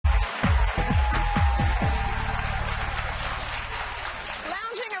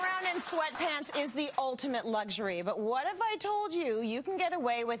Sweatpants is the ultimate luxury, but what if I told you you can get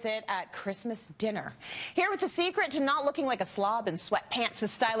away with it at Christmas dinner? Here with the secret to not looking like a slob in sweatpants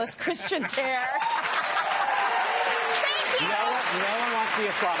is stylist Christian Dare. Thank you. No one wants to be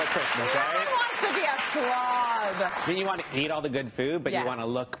a slob at Christmas, right? No one wants to be a slob. Then you want to eat all the good food, but Yes. you want to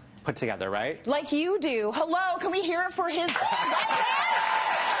look put together, right? Like you do. Hello, can we hear it for his sweatpants?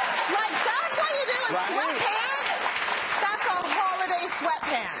 Like, that's how you do a sweatpants? That's a holiday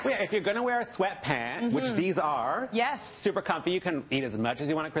sweatpants. Yeah, if you're going to wear a sweatpant, which these are, Yes. super comfy, you can eat as much as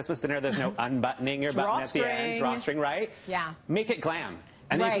you want at Christmas dinner. There's no unbuttoning your button at the end. Drawstring, right? Yeah. Make it glam.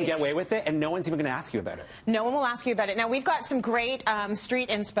 And then you can get away with it, and no one's even going to ask you about it. No one will ask you about it. Now, we've got some great street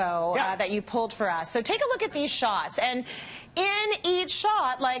inspo that you pulled for us. So take a look at these shots. And in each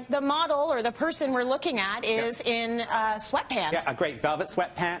shot, like the model or the person we're looking at is in sweatpants. Yeah, a great velvet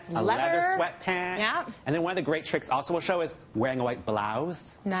sweatpant, a leather sweatpant. Yeah. And then one of the great tricks also we'll show is wearing a white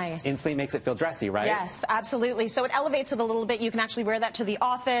blouse. Nice. Instantly makes it feel dressy, right? Yes, absolutely. So it elevates it a little bit. You can actually wear that to the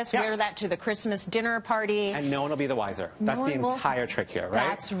office, wear that to the Christmas dinner party. And no one will be the wiser. That's the entire trick here, right?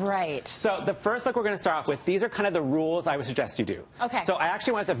 That's right. So the first look we're going to start off with, these are kind of the rules I would suggest you do. Okay. So I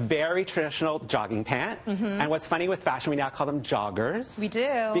actually went with a very traditional jogging pant. And what's funny with fashion, we now call them joggers. We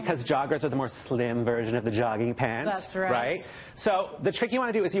do. Because joggers are the more slim version of the jogging pant. That's right. Right? So the trick you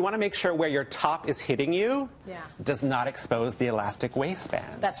want to do is you want to make sure where your top is hitting you does not expose the elastic waistband.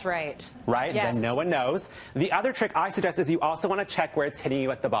 That's right. Right? Yes. Then no one knows. The other trick I suggest is you also want to check where it's hitting you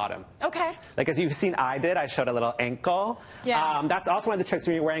at the bottom. Okay. Like as you've seen I did, I showed a little ankle. Yeah. That's also one of the tricks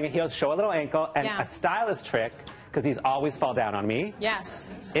when you're wearing a heel, show a little ankle. And a stylist trick, because these always fall down on me,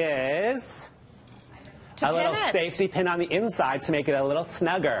 is a little safety pin on the inside to make it a little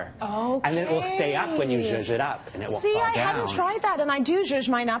snugger. Okay. And then it will stay up when you zhuzh it up, and it won't fall down. See, I haven't tried that, and I do zhuzh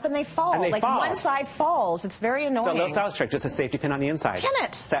mine up, and they fall. And they like fall. one side falls. It's very annoying. So a little stylist trick, just a safety pin on the inside. Pin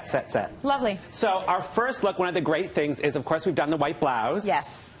it. Set, set, set. Lovely. So our first look, one of the great things is, of course, we've done the white blouse.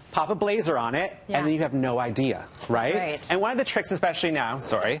 Yes. Pop a blazer on it, and then you have no idea, right? That's right. And one of the tricks, especially now,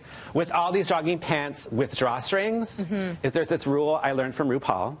 with all these jogging pants with drawstrings, is there's this rule I learned from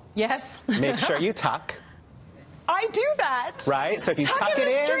RuPaul. Yes. Make sure you tuck. I do that. Right? So if you tuck it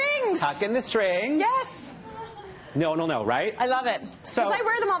in, strings. tuck in the strings. Yes. No one will know, right? I love it. So I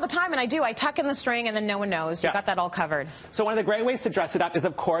wear them all the time, and I do. I tuck in the string, and then no one knows. You've got that all covered. So one of the great ways to dress it up is,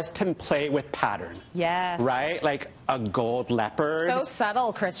 of course, to play with pattern. Yes. Right? Like a gold leopard. So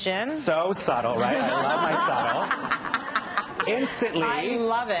subtle, Christian. So subtle, right? I love my subtle. Instantly. I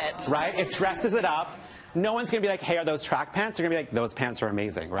love it. Right? It dresses it up. No one's going to be like, hey, are those track pants? They're going to be like, those pants are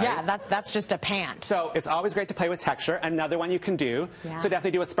amazing, right? Yeah, that's just a pant. So it's always great to play with texture. Another one you can do. So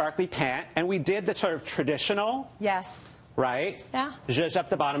definitely do a sparkly pant. And we did the sort of traditional. Yes. Right? Yeah. Zhuzh up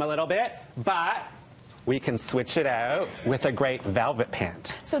the bottom a little bit. But we can switch it out with a great velvet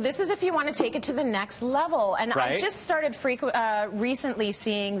pant. So this is if you want to take it to the next level. And I just started recently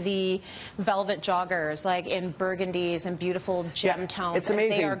seeing the velvet joggers, like in burgundies and beautiful gem tones. It's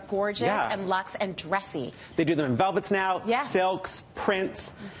amazing. And they are gorgeous and luxe and dressy. They do them in velvets now, silks,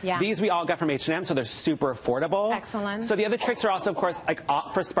 prints. These we all got from H&M, so they're super affordable. Excellent. So the other tricks are also, of course, like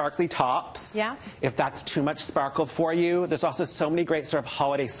opt for sparkly tops. Yeah. If that's too much sparkle for you. There's also so many great sort of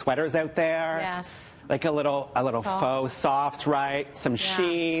holiday sweaters out there. Yes. Like a little faux soft, right? Some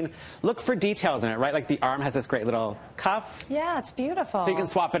sheen. Look for details in it, right? Like the arm has this great little cuff. Yeah, it's beautiful. So you can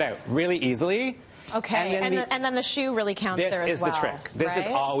swap it out really easily. Okay, and then the shoe really counts there as well. This is the trick. This is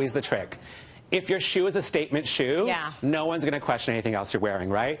always the trick. If your shoe is a statement shoe, no one's going to question anything else you're wearing,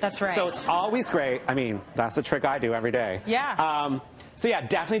 right? That's right. So it's always great. I mean, that's the trick I do every day. Yeah. So yeah,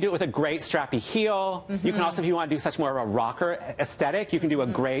 definitely do it with a great strappy heel. You can also, if you want to do such more of a rocker aesthetic, you can do a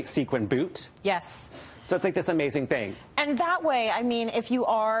great sequin boot. Yes. So it's like this amazing thing. And that way, I mean, if you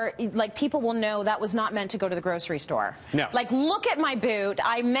are, like, people will know that was not meant to go to the grocery store. No. Like, look at my boot.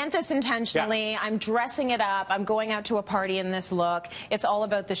 I meant this intentionally. I'm dressing it up. I'm going out to a party in this look. It's all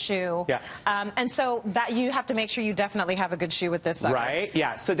about the shoe. Yeah. And so that you have to make sure you definitely have a good shoe with this sucker. Right,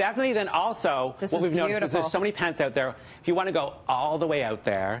 yeah. So definitely then also, what we've noticed is there's so many pants out there. If you want to go all the way out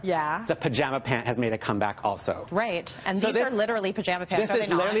there, the pajama pant has made a comeback also. Right. And so these are literally pajama pants, This is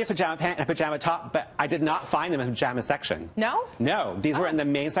literally a pajama pant and a pajama top, but I did not find them in the pajama section. No? No. These were in the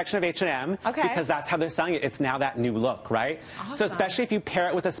main section of H&M because that's how they're selling it. It's now that new look, right? Awesome. So especially if you pair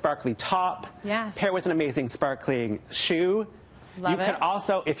it with a sparkly top, pair it with an amazing sparkling shoe. You could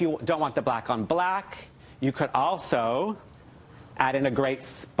also, if you don't want the black on black, you could also Add in a great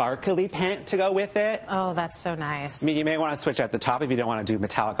sparkly pant to go with it. Oh, that's so nice. I mean, you may want to switch at the top if you don't want to do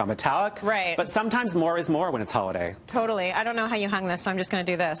metallic on metallic. Right. But sometimes more is more when it's holiday. Totally. I don't know how you hung this, so I'm just going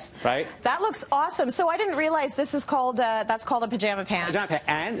to do this. Right. That looks awesome. So I didn't realize this is called, that's called a pajama pant. Pajama pant.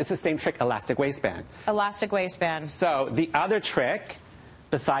 And it's the same trick, elastic waistband. Elastic waistband. So the other trick,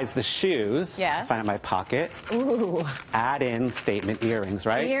 besides the shoes, yes. find in my pocket. Ooh. Add in statement earrings,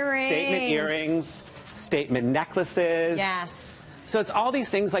 right? Earrings. Statement earrings, statement necklaces. Yes. So it's all these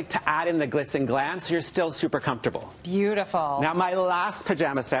things like to add in the glitz and glam so you're still super comfortable. Beautiful. Now my last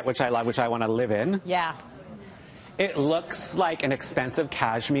pajama set, which I love, which I want to live in. Yeah. It looks like an expensive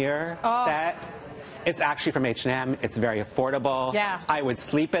cashmere set. It's actually from H&M. It's very affordable. Yeah. I would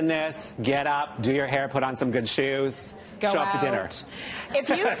sleep in this, get up, do your hair, put on some good shoes. Go show out. up to dinner. If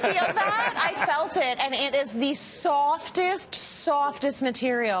you feel that, I felt it, and it is the softest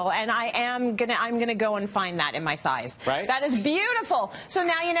material, and I'm gonna go and find that in my size. Right? That is beautiful. So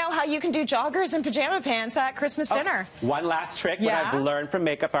now you know how you can do joggers and pajama pants at Christmas dinner. One last trick, what I've learned from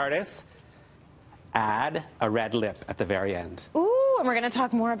makeup artists: add a red lip at the very end. Ooh, and we're gonna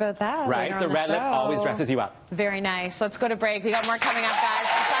talk more about that. Right? Later The red lip always dresses you up. Very nice. Let's go to break. We got more coming up, guys. It's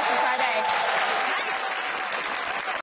Fashion Friday.